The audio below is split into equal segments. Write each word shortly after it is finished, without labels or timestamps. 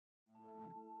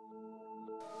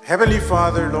Heavenly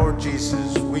Father, Lord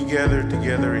Jesus, we gather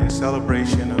together in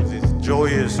celebration of this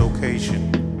joyous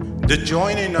occasion, the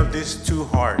joining of these two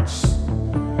hearts.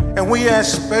 And we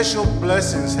ask special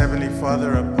blessings, Heavenly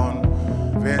Father, upon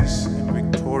Vince and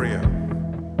Victoria.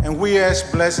 And we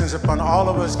ask blessings upon all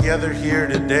of us gathered here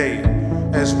today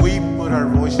as we put our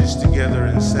voices together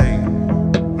and say,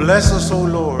 bless us, O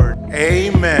Lord.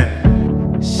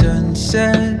 Amen.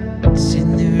 Sunsets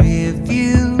in the rear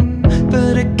view,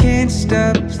 but I can't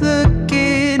stop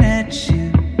looking at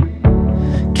you.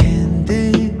 Can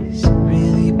this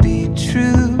really be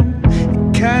true?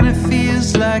 It kinda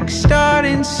feels like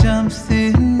starting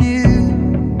something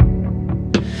new.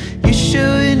 You're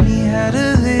showing me how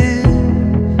to live,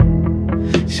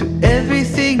 so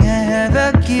everything I have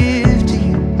I'll give to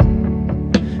you.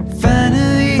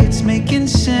 Finally it's making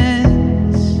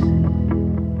sense.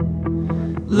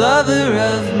 Lover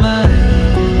of mine,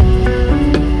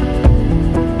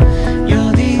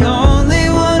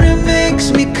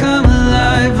 come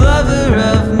alive, lover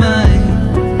of mine.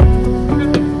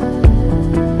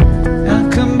 I'll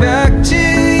come back to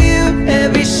you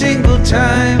every single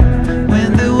time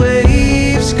when the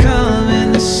waves come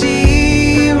and the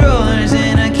sea roars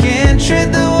and I can't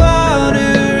tread the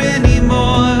water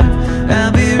anymore.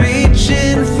 I'll be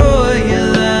reaching for your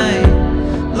light,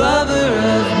 lover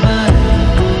of mine.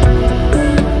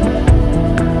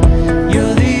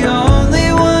 You're the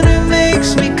only one who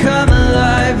makes me come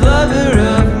alive, lover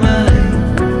of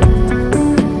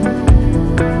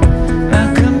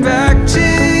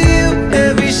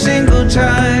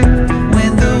time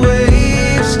when the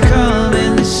waves come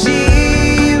and the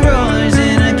sea roars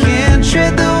and I can't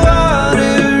tread the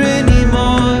water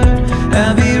anymore.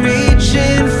 I'll be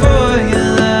reaching for your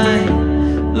light,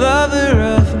 lover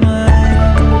of mine.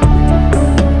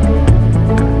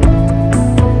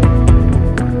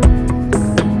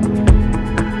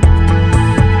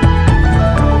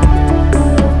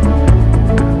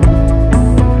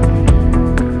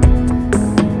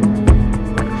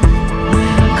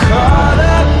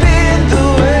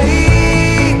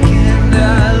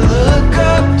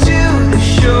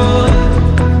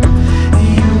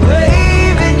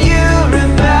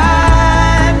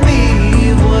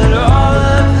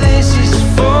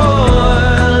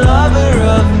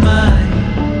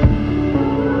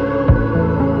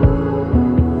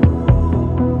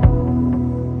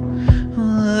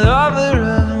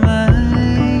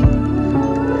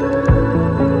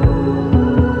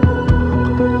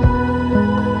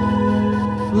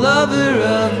 Lover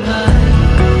of mine,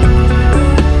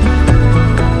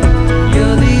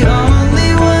 you're the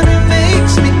only one who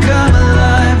makes me come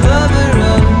alive, lover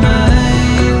of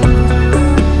mine.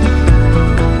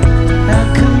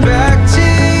 I'll come back to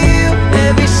you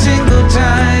every single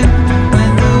time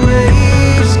when the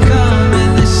waves come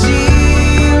and the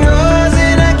sea roars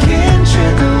and I can't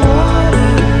tread the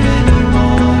water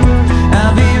anymore.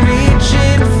 I'll be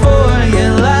reaching for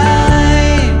your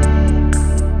light,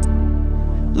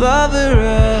 lover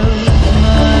of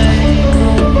mine.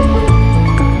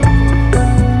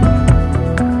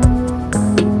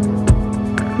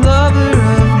 Lover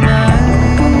of mine.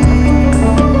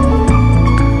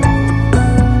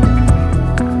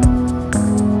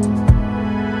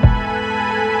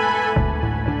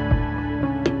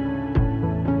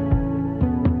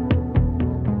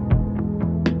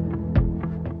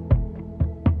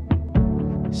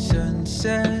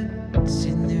 Sunsets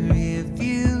in the rear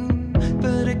view,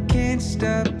 but I can't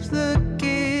stop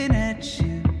looking at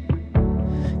you.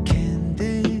 Can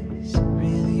this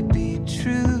really be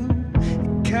true?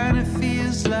 It kinda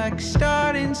feels like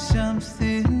starting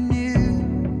something new.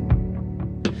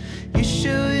 You're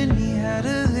showing me how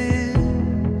to live,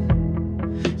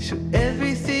 so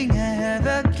everything I have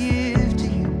I'll give to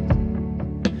you.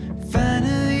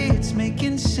 Finally it's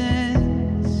making sense.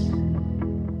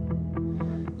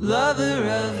 Lover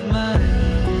of mine,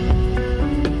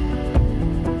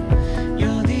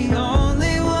 you're the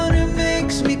only one who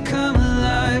makes me come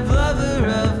alive, lover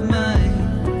of mine.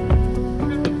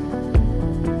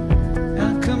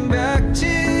 I'll come back to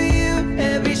you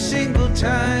every single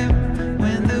time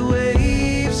when the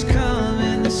waves come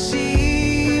and the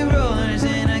sea roars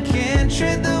and I can't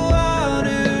tread the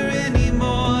water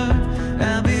anymore.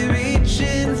 I'll be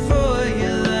reaching for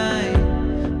your light,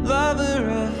 lover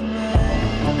of mine.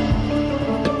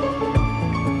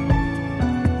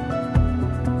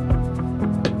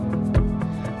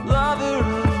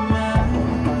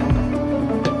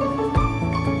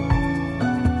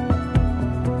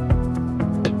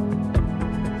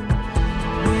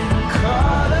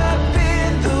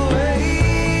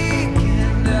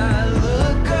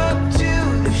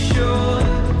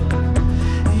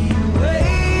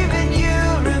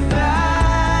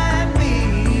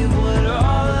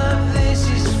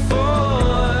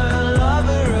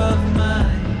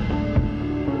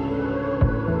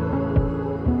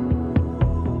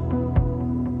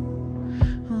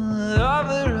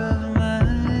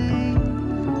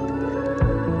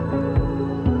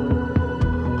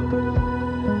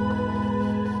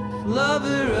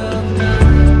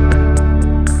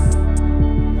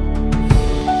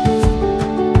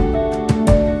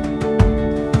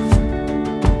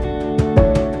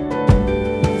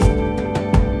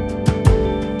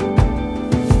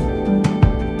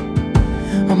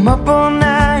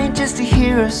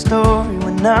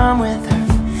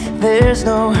 there's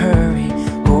no hurry,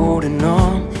 holding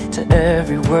on to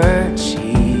every word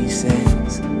she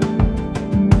says.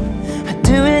 I'd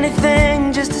do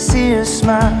anything just to see her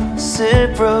smile,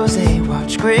 sip rosé,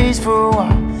 watch Grace for a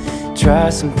while,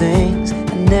 try some things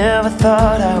I never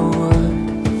thought I would.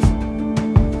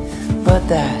 But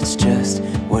that's just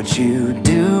what you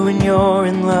do when you're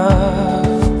in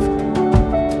love.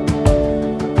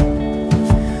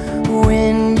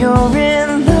 When you're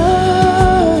in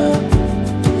love,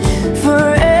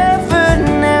 forever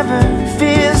never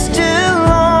feels too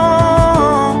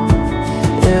long.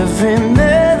 Every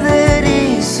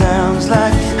melody sounds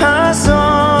like a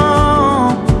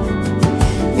song.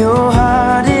 Your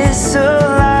heart is so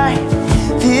light,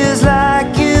 feels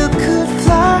like you could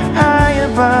fly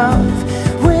above.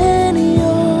 When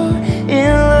you're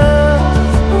in love,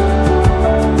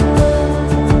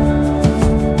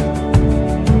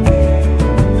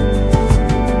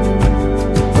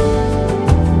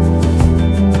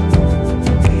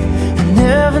 I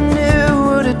never knew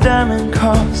what a diamond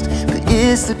cost, but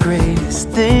it's the greatest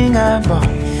thing I bought.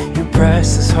 Your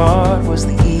priceless heart was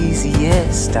the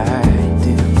easiest I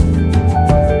do.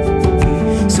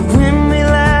 So when we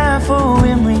laugh or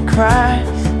when we cry,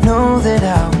 know that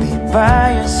I'll be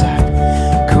by your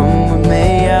side. Come with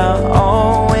me, I'll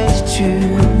always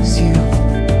choose you.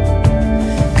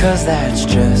 'Cause that's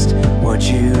just what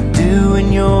you do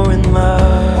when you're in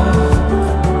love.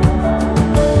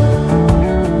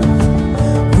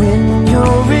 When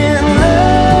you're in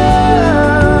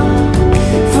love,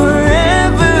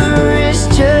 forever is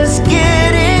just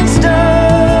getting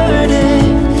started,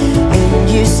 and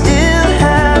you still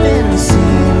haven't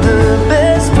seen the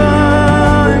best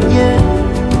part yet.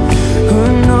 Who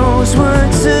knows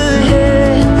what's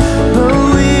ahead, but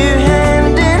we're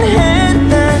hand in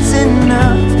hand, that's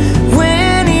enough.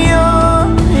 When you're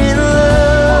in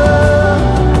love,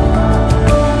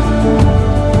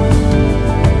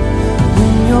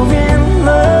 when you're in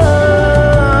love,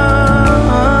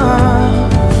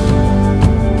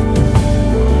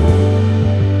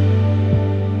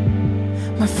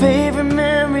 my favorite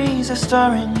memories are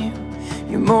starring you.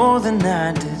 You're more than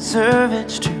I deserve,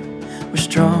 it's true. We're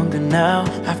stronger now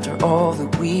after all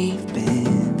that we've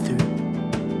been through.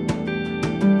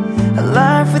 A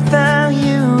life without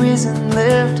you isn't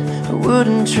lived. I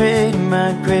wouldn't trade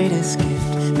my greatest gift.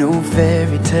 No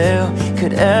fairy tale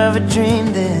could ever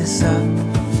dream this up.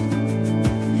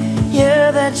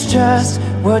 Yeah, that's just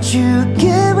what you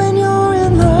get when you're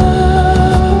in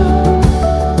love.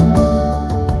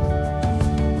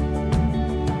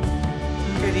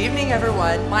 Good evening,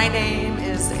 everyone. My name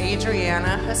is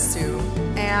Adriana Hasu,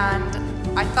 and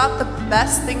I thought the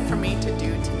best thing for me to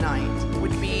do tonight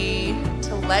would be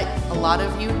to let a lot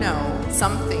of you know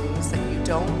some things that you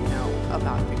don't know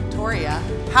about Victoria.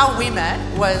 How we met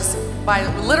was by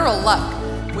literal luck.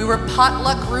 We were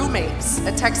potluck roommates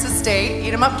at Texas State,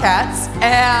 Eat 'em Up Cats,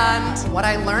 and what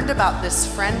I learned about this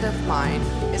friend of mine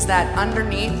is that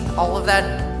underneath all of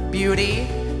that beauty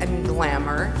and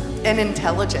glamour and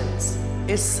intelligence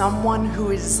is someone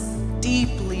who is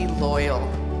deeply loyal.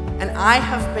 And I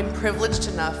have been privileged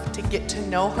enough to get to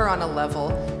know her on a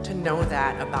level to know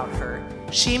that about her.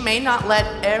 She may not let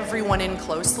everyone in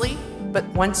closely, but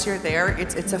once you're there,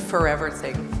 it's a forever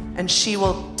thing. And she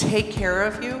will take care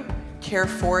of you, care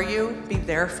for you, be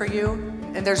there for you.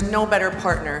 And there's no better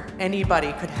partner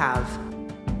anybody could have.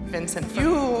 Vincent,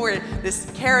 you were this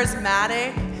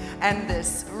charismatic and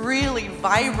this really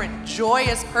vibrant,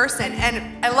 joyous person. And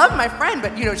I love my friend,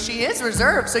 but you know, she is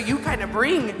reserved, so you kind of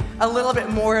bring a little bit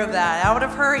more of that out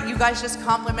of her. You guys just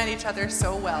complement each other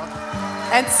so well.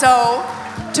 And so,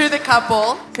 to the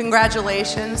couple,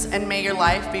 congratulations, and may your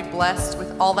life be blessed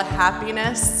with all the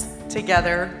happiness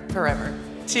together forever.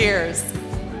 Cheers.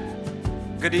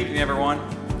 Good evening, everyone.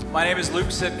 My name is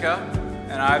Luke Sitka,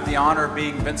 and I have the honor of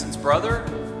being Vincent's brother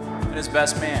and his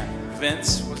best man.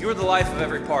 Vince, you are the life of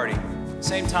every party. At the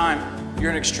same time, you're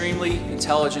an extremely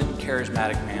intelligent and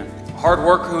charismatic man. A hard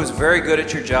worker who is very good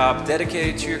at your job,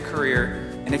 dedicated to your career,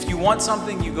 and if you want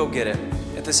something, you go get it.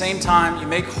 At the same time, you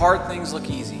make hard things look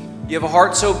easy. You have a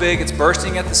heart so big, it's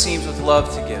bursting at the seams with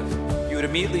love to give. You would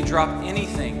immediately drop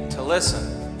anything to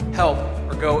listen, help,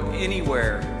 or go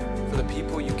anywhere for the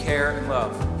people you care and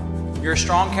love. You're a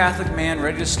strong Catholic man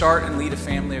ready to start and lead a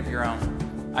family of your own.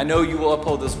 I know you will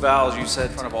uphold those vows you said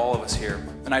in front of all of us here,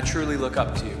 and I truly look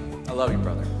up to you. I love you,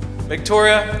 brother.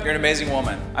 Victoria, you're an amazing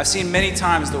woman. I've seen many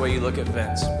times the way you look at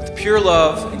Vince, with pure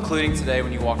love, including today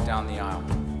when you walk down the aisle.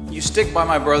 You stick by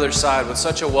my brother's side with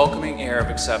such a welcoming air of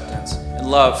acceptance and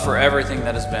love for everything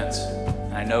that is Vince.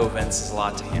 And I know Vince is a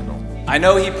lot to handle. I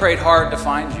know he prayed hard to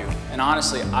find you, and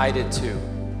honestly, I did too.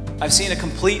 I've seen a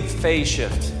complete phase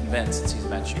shift in Vince since he's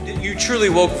met you. You truly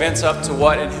woke Vince up to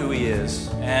what and who he is.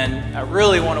 And I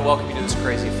really want to welcome you to this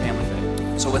crazy family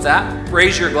thing. So with that,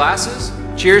 raise your glasses.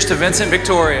 Cheers to Vincent and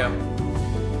Victoria.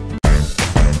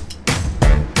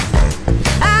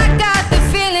 I got the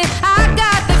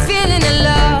feeling of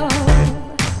love.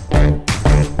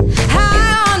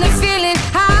 High on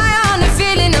the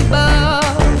feeling above.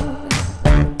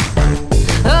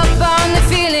 Up on the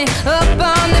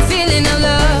feeling of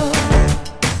love.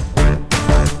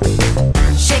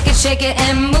 Shake it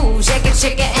and move, shake it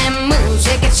and move,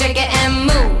 shake it and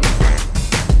move.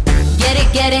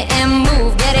 Get it and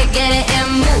move, get it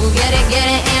and move, get it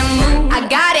and move. I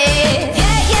got it.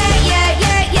 Yeah.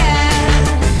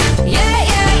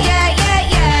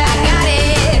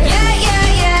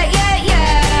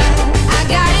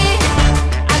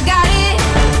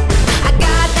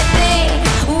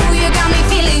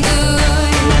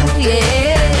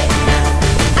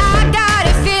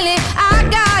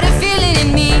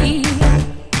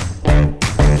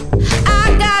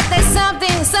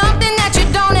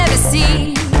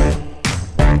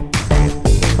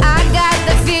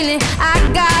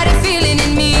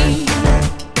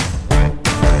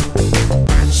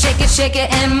 Shake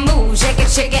it and move, shake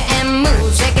it and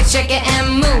move, shake it